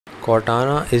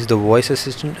Cortana is the voice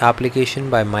assistant application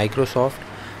by Microsoft,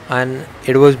 and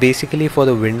it was basically for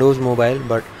the Windows mobile,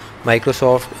 but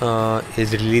Microsoft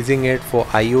is releasing it for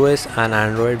iOS and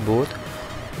Android both.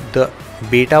 The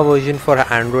beta version for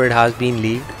Android has been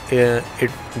leaked.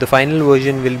 The final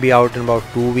version will be out in about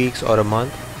 2 weeks or a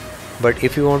month, but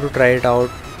if you want to try it out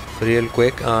real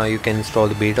quick, you can install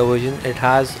the beta version. It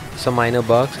has some minor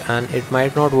bugs and it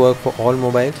might not work for all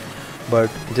mobiles, but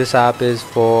this app is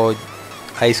for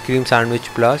Ice Cream Sandwich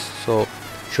Plus, so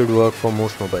should work for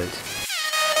most mobiles.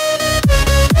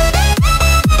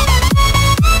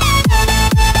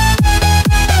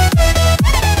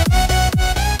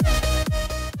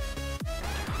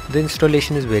 The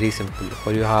installation is very simple.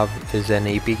 All you have is an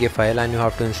APK file and you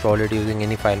have to install it using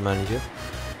any file manager.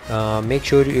 Make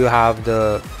sure you have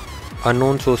the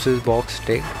unknown sources box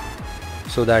ticked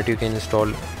so that you can install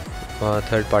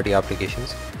third-party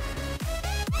applications.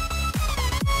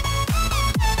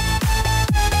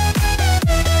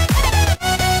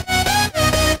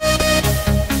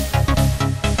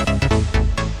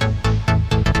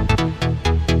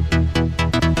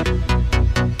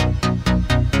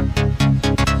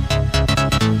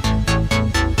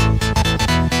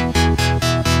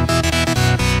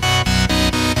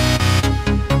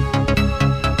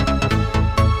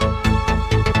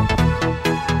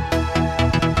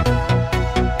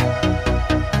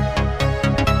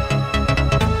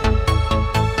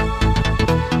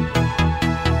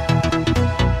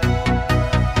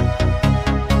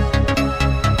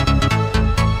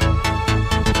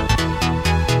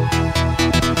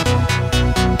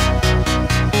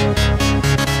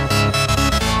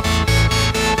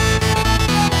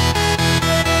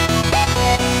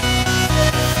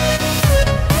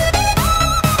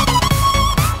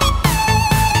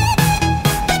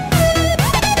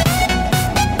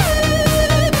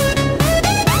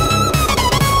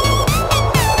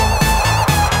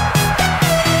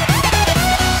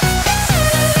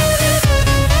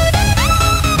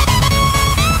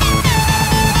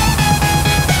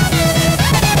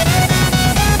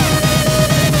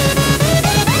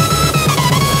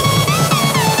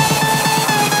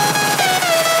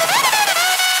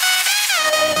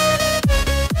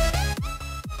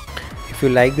 If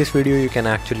you like this video, you can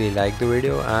actually like the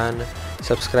video and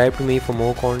subscribe to me for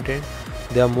more content.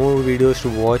 There are more videos to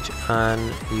watch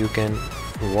and you can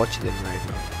watch them right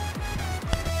now.